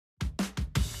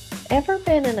Ever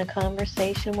been in a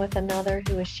conversation with another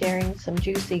who is sharing some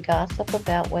juicy gossip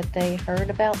about what they heard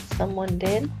about someone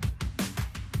did,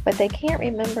 but they can't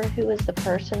remember who is the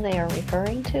person they are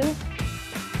referring to?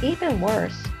 Even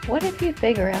worse, what if you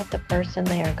figure out the person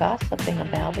they are gossiping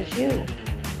about is you?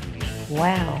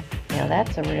 Wow, now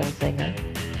that's a real zinger.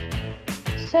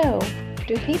 So,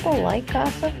 do people like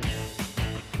gossip?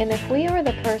 And if we are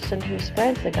the person who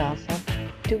spreads the gossip,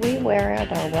 do we wear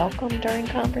out our welcome during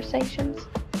conversations?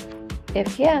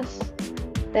 If yes,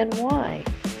 then why?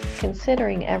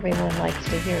 Considering everyone likes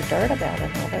to hear dirt about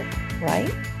another, right?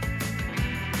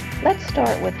 Let's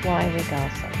start with why we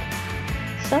gossip.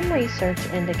 Some research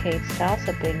indicates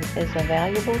gossiping is a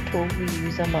valuable tool we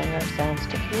use among ourselves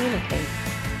to communicate.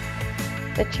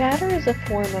 The chatter is a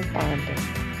form of bonding.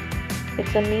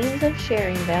 It's a means of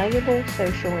sharing valuable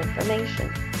social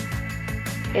information.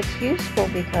 It's useful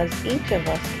because each of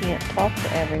us can't talk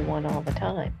to everyone all the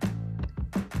time.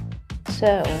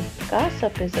 So,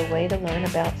 gossip is a way to learn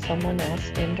about someone else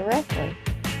indirectly.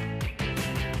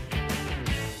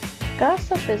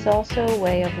 Gossip is also a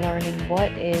way of learning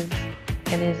what is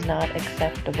and is not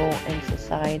acceptable in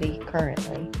society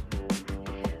currently.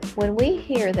 When we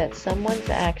hear that someone's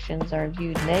actions are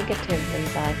viewed negatively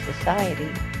by society,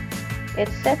 it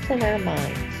sets in our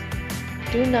minds,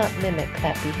 do not mimic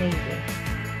that behavior.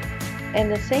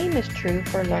 And the same is true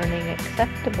for learning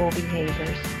acceptable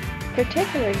behaviors,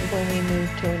 particularly when we move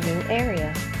to a new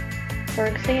area, for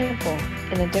example,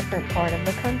 in a different part of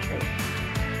the country.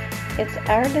 It's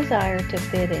our desire to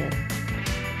fit in,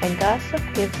 and gossip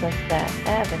gives us that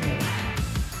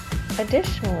avenue.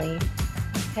 Additionally,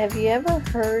 have you ever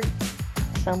heard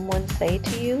someone say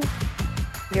to you,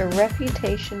 "Your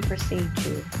reputation precedes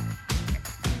you"?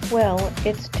 Well,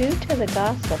 it's due to the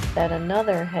gossip that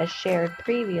another has shared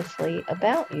previously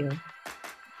about you.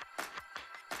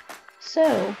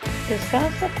 So, is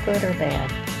gossip good or bad?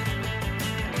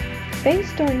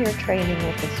 Based on your training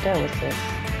with the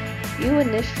Stoicists, you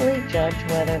initially judge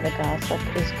whether the gossip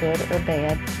is good or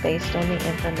bad based on the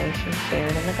information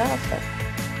shared in the gossip.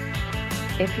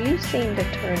 If you seem to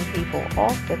turn people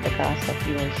off with the gossip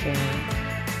you are sharing,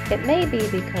 it may be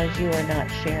because you are not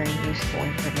sharing useful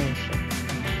information.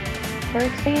 For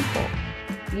example,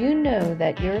 you know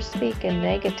that you're speaking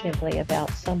negatively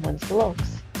about someone's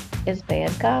looks is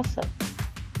bad gossip.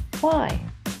 Why?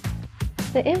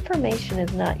 The information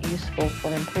is not useful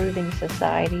for improving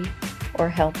society or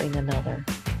helping another.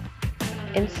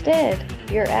 Instead,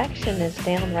 your action is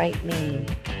downright mean,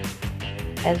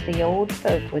 as the old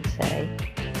folk would say,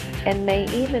 and may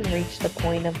even reach the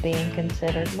point of being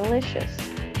considered malicious.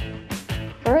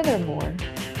 Furthermore,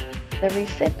 the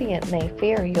recipient may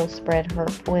fear you'll spread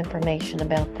hurtful information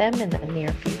about them in the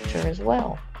near future as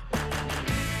well.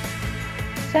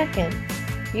 Second,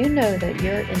 you know that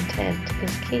your intent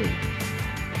is key.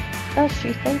 Thus,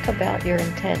 you think about your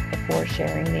intent before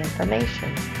sharing the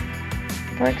information.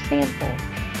 For example,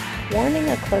 warning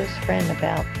a close friend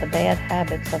about the bad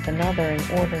habits of another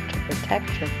in order to protect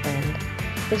your friend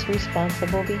is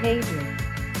responsible behavior.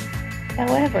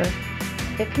 However,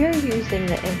 if you're using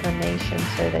the information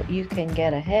so that you can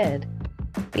get ahead,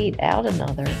 beat out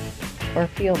another, or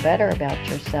feel better about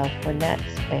yourself, when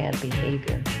that's bad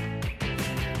behavior.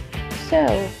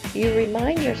 So, you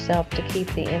remind yourself to keep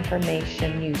the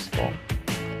information useful.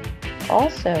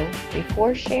 Also,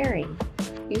 before sharing,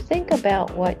 you think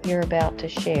about what you're about to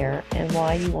share and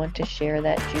why you want to share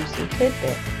that juicy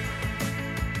tidbit.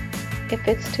 If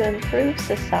it's to improve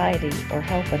society or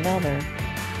help another,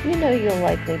 you know you'll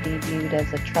likely be viewed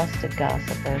as a trusted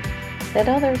gossiper that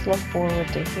others look forward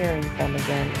to hearing from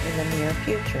again in the near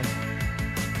future.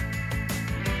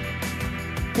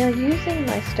 Now, using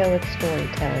my Stoic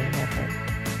storytelling method,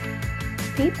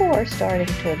 people are starting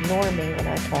to ignore me when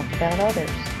I talk about others.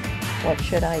 What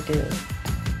should I do?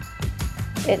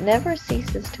 It never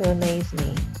ceases to amaze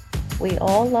me. We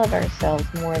all love ourselves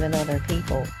more than other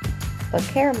people, but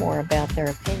care more about their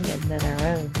opinion than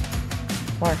our own.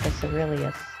 Marcus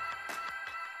Aurelius.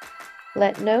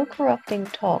 Let no corrupting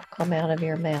talk come out of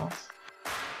your mouth,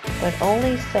 but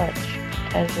only such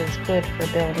as is good for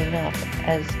building up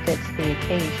as fits the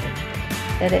occasion,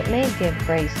 that it may give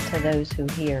grace to those who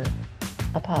hear.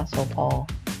 Apostle Paul.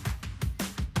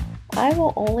 I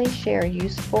will only share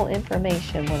useful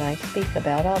information when I speak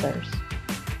about others.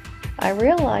 I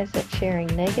realize that sharing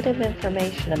negative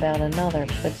information about another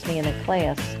puts me in a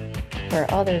class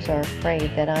where others are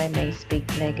afraid that I may speak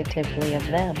negatively of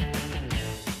them.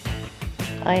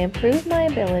 I improve my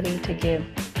ability to give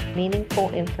meaningful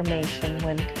information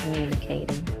when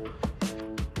communicating.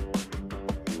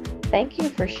 Thank you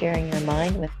for sharing your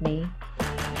mind with me.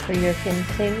 For your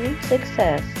continued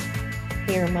success,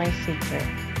 Hear my secret.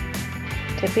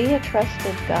 To be a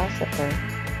trusted gossiper,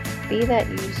 be that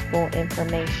useful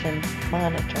information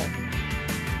monitor.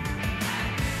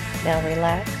 Now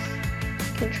relax,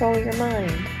 control your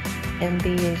mind, and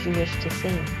be as you wish to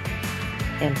seem,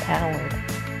 empowered.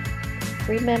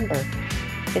 Remember,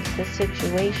 it's the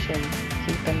situation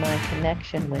keeping my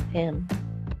connection with him.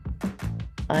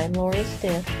 I'm Lori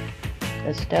Stiff,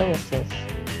 the Stoicist,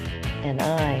 and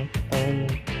I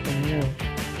believe in you.